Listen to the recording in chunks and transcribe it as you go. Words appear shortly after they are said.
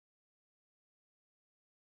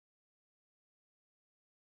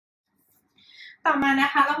ต่อมานะ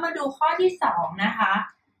คะเรามาดูข้อที่2นะคะ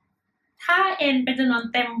ถ้า n เป็นจำนวน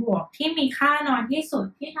เต็มบวกที่มีค่าน้อยที่สุด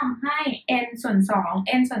ที่ทำให้ n ส่วน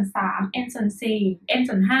2 n ส่วน3 n ส่วน4 n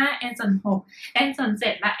ส่วน5 n ส่วน6 n ส่วน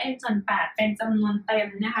7และ n ส่วน8เป็นจำนวนเต็ม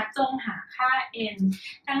นะคะจงหาค่า n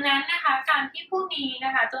ดังนั้นนะคะการที่พวกนี้น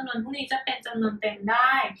ะคะจำนวนพวกนี้จะเป็นจำนวนเต็มไ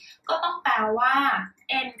ด้ก็ต้องแปลว่า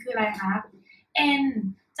n คืออะไรคะ n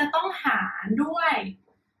จะต้องหารด้วย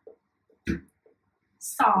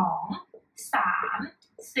2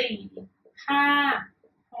 3 4 5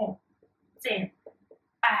 6 7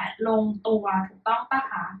 8ลงตัวถูกต้องปะ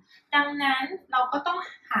คะดังนั้นเราก็ต้อง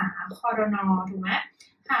หาครน.ถูกไหม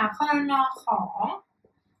หาครน.ของ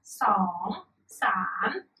2 3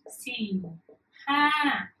 4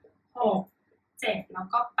 5 6 7แล้ว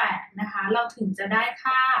ก็8นะคะเราถึงจะได้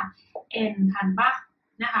ค่า n ทันปะ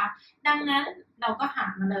นะคะดังนั้นเราก็หา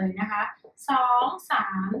มาเลยนะคะ2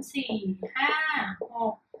 3 4 5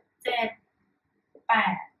 6 7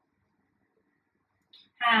 8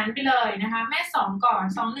หารไปเลยนะคะแม่2ก่อน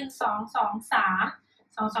2 1 2 2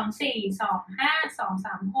 3 2 2 4 2 5 2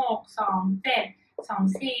 3 6 2 7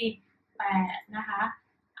 2 4 8นะคะ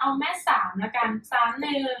เอาแม่3แล้วกัน3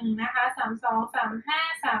 1นะคะ3 2 3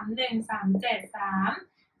 5 3 1 3 7 3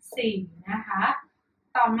 4นะคะ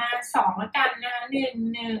ต่อมา2แล้วกันนะคะ1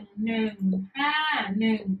 1 1 5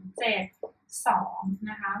 1 7 2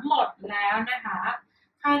นะคะหมดแล้วนะคะ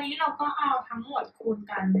คราวนี้เราก็เอาทั้งหมดคูณ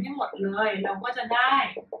กันให้หมดเลยเราก็จะได้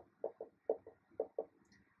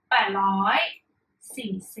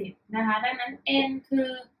840นะคะดังนั้น n คือ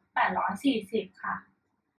840ค่ะ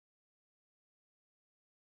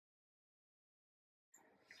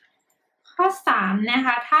ข้อ3นะค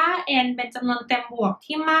ะถ้า n เป็นจำนวนเต็มบวก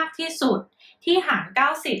ที่มากที่สุดที่หาร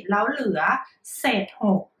90แล้วเหลือเศษ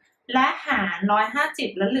6และหาร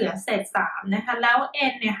150แล้วเหลือเศษ3นะคะแล้ว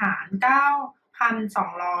n เนี่ยหาร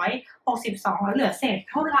9,262แล้วเหลือเศษ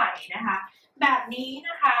เท่าไหร่นะคะแบบนี้น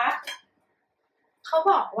ะคะเขา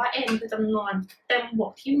บอกว่า n คือจำนวนเต็มบว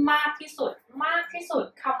กที่มากที่สุด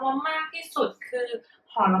คำว่ามากที่สุดคือ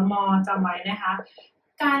หรม.จำไว้นะคะ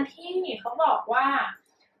การที่เขาบอกว่า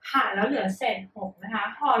หารแล้วเหลือเศษ6นะคะ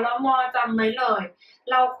หรม.จำไว้เลย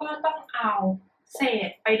เราก็ต้องเอาเศษ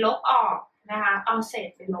ไปลบออกนะคะเอาเศษ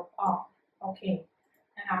ไปลบออกโอเค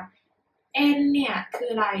นะคะ n เนี่ยคือ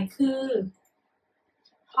อะไรคือ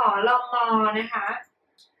หรม.นะคะ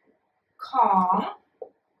ของ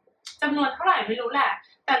จำนวนเท่าไหร่ไม่รู้แหละ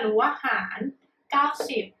แต่รู้ว่าหาร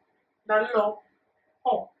90แล้วลบ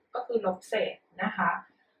6ก็คือลบเศษนะคะ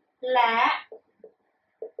และ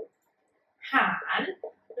หาร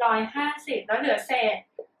150แล้วเหลือเศษ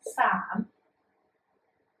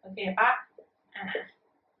3โอเคปะ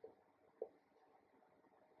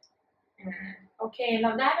โอเคเร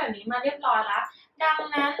าได้แบบนี้มาเรียบร้อยแล้วดัง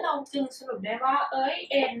นั้นเราจึงสรุปได้ว่า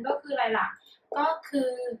n ก็คืออะไรล่ะก็คื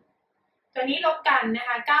อตัวนี้ลบกันนะค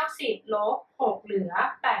ะ90ลบ6เหลือ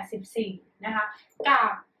84นะคะกั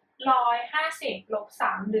บ150ลบ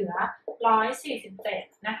3เหลือ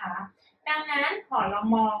147นะคะดังนั้นหร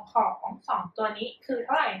ม.ของ2ตัวนี้คือเ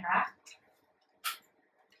ท่าไหร่คะ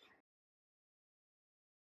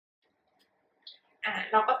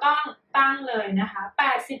เราก็ต้องตั้งเลยนะคะ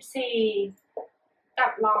84กั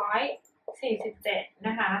บ147น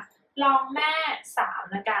ะคะลองแม่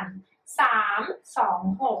3แล้วกัน3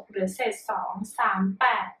 2 6เหลือเศษ2 3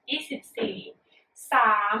 8 24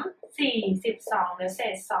 3 4 12เหลือเศ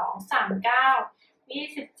ษ2 3 9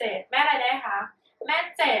 27แม่อะไรได้คะแม่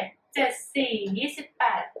7 7 4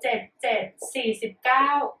 28 7 7 49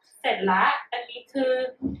เสร็จละอันนี้คือ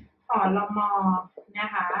หรม.นะ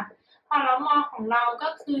คะหรม.ของเราก็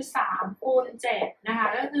คือ3คูณ7นะคะ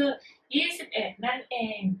ก็คือ21นั่นเอ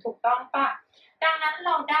งถูกต้องปะดังนั้นเร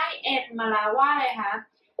าได้ n มาแล้วว่าอะไรคะ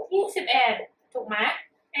21ถูกไหม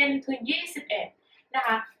n คือ21นะค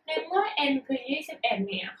ะในเมื่อ n คือ21เ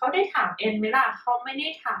นี่ยเขาได้ถาม n ไหมล่ะเขาไม่ได้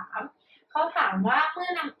ถามเขาถามว่าเมื่อ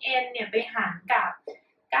นำ n เนี่ยไปหารกับ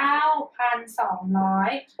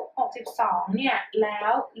9,262เนี่ยแล้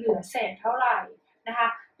วเหลือเศษเท่าไหร่นะคะ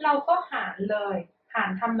เราก็หารเลยหา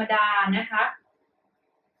รธรรมดานะคะ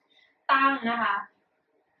ตั้งนะคะ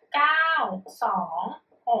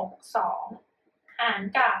9,262หาร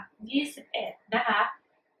กับ21นะคะ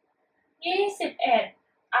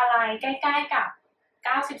21อะไรใกล้ๆกับ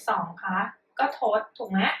92คะก็ทดถูก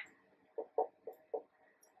ไหม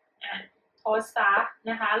ทดซะ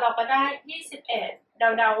นะคะเราก็ได้21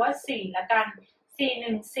เดาๆว่า4ละกัน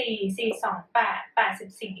414 428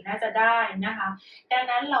 84น่าจะได้นะคะดัง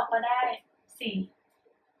นั้นเราก็ได้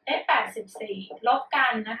4ได้84ลบกั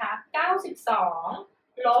นนะคะ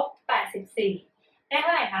92ลบ84ได้เท่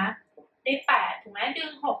าไหร่คะได้8ถูกไหมดึ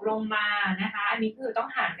ง6ลงมานะคะอันนี้คือต้อง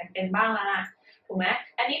หารกันเป็นบ้างแล้วนะ ถูกไหม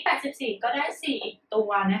อันนี้84ก็ได้4อีกตั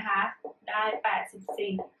วนะคะได้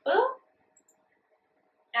84ปึ๊บ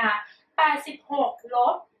86ล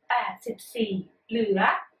บ84เหลือ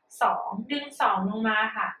2ดึง2ลงมา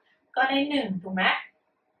ค่ะก็ได้1ถูกไหม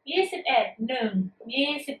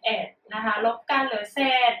21นะคะลบกันเหลือเศ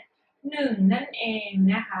ษ1นั่นเอง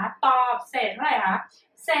นะคะตอบเศษเท่าไหร่คะ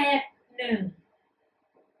เศษ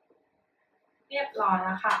1เรียบร้อยแ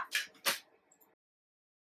ล้วค่ะ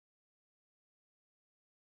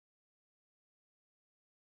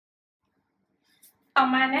ต่อ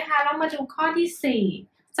มานะคะเรามาดูข้อที่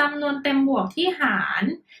4จำนวนเต็มบวกที่หาร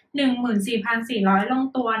 14,400 ลง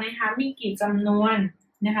ตัวนะคะมีกี่จำนวน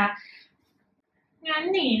นะคะงั้น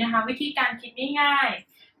นี่นะคะวิธีการคิดง่าย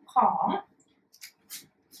ๆของ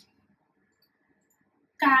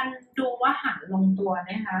การดูว่าหารลงตัว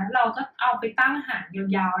นะคะเราก็เอาไปตั้งหารย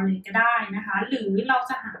าวๆเลยก็ได้นะคะหรือเรา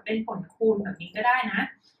จะหาเป็นผลคูณแบบนี้ก็ได้นะค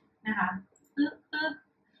ะ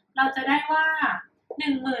เราจะได้ว่า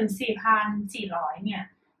 14,400 เนี่ย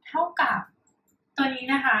เท่ากับตัวนี้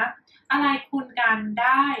นะคะอะไรคูณกันไ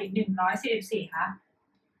ด้144คะ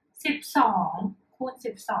12คูณ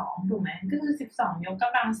12ถูกไหมก็คือ12ยกก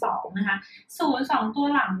ำลัง2นะคะ0 2ตัว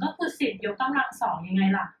หลังก็คือ10ยกกำลัง2ยังไง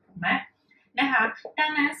ล่ะถูกไหมนะคะดั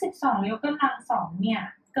งนั้น12ยกกำลัง2เนี่ย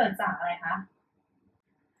เกิดจากอะไรคะ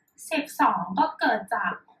12ก็เกิดจา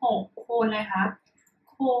ก6คูณอะไรคะ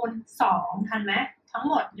คูณ2ทันไหมทั้ง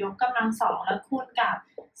หมดยกกำลัง2แล้วคูณกับ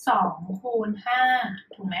2คูณ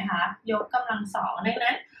5ถูกไหมคะยกกำลัง2ดัง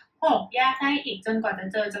นั้น6แยกได้อีกจนกว่าจะ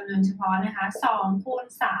เจอจำนวนเฉพาะนะคะ2คูณ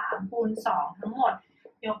3คูณ2ทั้งหมด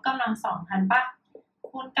ยกกำลัง2ทันปะ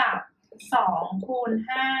คูณกับ2คูณ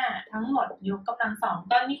5ทั้งหมดยกกำลัง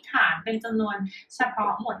2ตอนนี้ฐานเป็นจำนวนเฉพา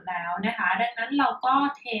ะหมดแล้วนะคะดังนั้นเราก็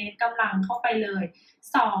เทกำลังเข้าไปเลย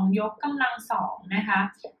2ยกกำลัง2นะคะ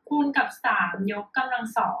คูณกับ3ยกกำลัง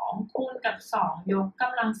2คูณกับ2ยกก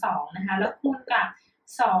ำลัง2นะคะแล้วคูณกับ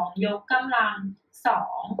2ยกกำลัง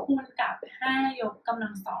2คูณกับ5ยกกำลั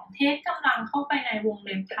ง2เทกำลังเข้าไปในวงเ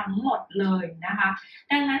ล็บทั้งหมดเลยนะคะ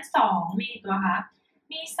ดังนั้น2มีตัวคะ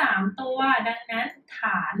มี3ตัวดังนั้นฐ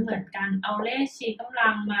านเหมือนกันเอาเลขชี้กำลั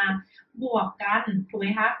งมาบวกกันถูกไหม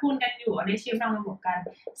คะคูณกันอยู่เอาเลขชี้กำลังมาบวกกัน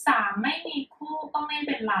3ไม่มีคู่ก็ไม่เ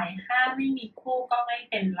ป็นไร5ไม่มีคู่ก็ไม่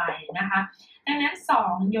เป็นไรนะคะดังนั้น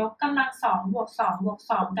2ยกกำลัง2บวก2บวก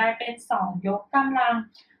2กลายเป็น2ยกกำลัง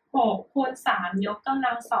6คูณ3ยกกำ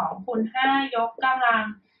ลัง2คูณ5ยกกำลัง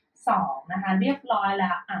2นะคะเรียบร้อยแ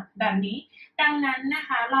ล้วแบบนี้ดังนั้นนะค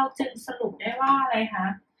ะเราจึงสรุปได้ว่าอะไรคะ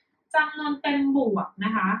จำนวนเต็มบวกน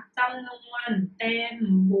ะคะจำนวนเต็ม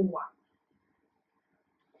บวก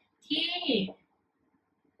ที่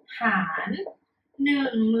หาร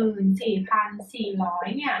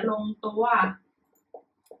 14,400 เนี่ยลงตัว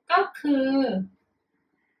ก็คือ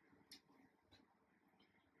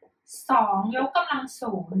2ยกกำลัง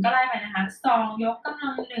0ก็ไล่ไปนะคะ2ยกกำลั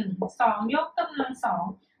ง1 2ยกกำลัง2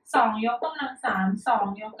 2ยกกำลัง3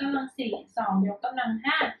 2ยกกำลัง4 2ยกกำลัง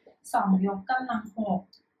5 2ยกกำลัง6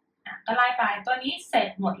ก็ไล่ไปตัวนี้เสร็จ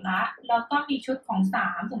หมดละแล้วก็มีชุดของ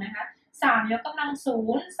3ถูกไหมคะ3ยกกำลัง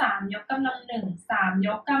0 3ยกกำลัง1 3ย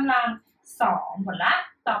กกำลัง2หมดละ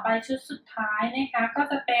ต่อไปชุดสุดท้ายนะคะก็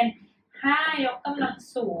จะเป็น5ยกกำลัง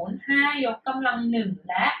0 5ยกกำลัง1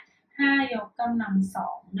และ5ยกกำลัง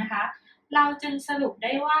2นะคะเราจึงสรุปไ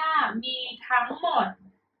ด้ว่ามีทั้งหมด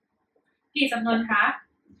กี่จำนวนคะ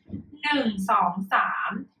1 2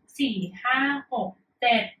 3 4 5 6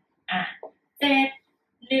 7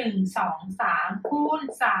 1 2 3คูณ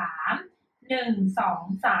3 1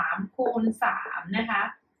 2 3คูณ3นะคะ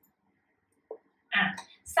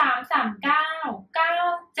3 3 9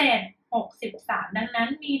 9 7 63ดังนั้น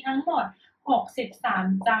มีทั้งหมด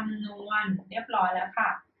63จำนวนเรียบร้อยแล้วค่ะ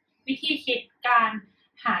วิธีคิดการ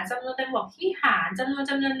หาจำนวนเต็มบวกที่หารจำนวน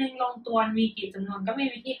หนึ่งลงตัวมีกี่จำนวนก็มี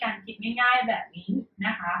วิธีการคิดง่ายๆแบบนี้น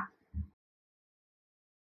ะคะ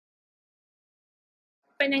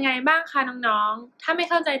เป็นยังไงบ้างคะน้องๆถ้าไม่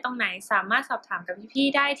เข้าใจตรงไหนสามารถสอบถามกับพี่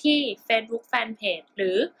ๆได้ที่ Facebook Fanpage ห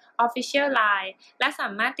รือ Official Line และสา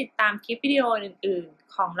มารถติดตามคลิปวิดีโออื่น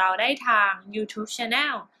ๆของเราได้ทาง YouTube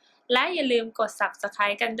Channel และอย่าลืมกด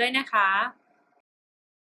Subscribe กันด้วยนะคะ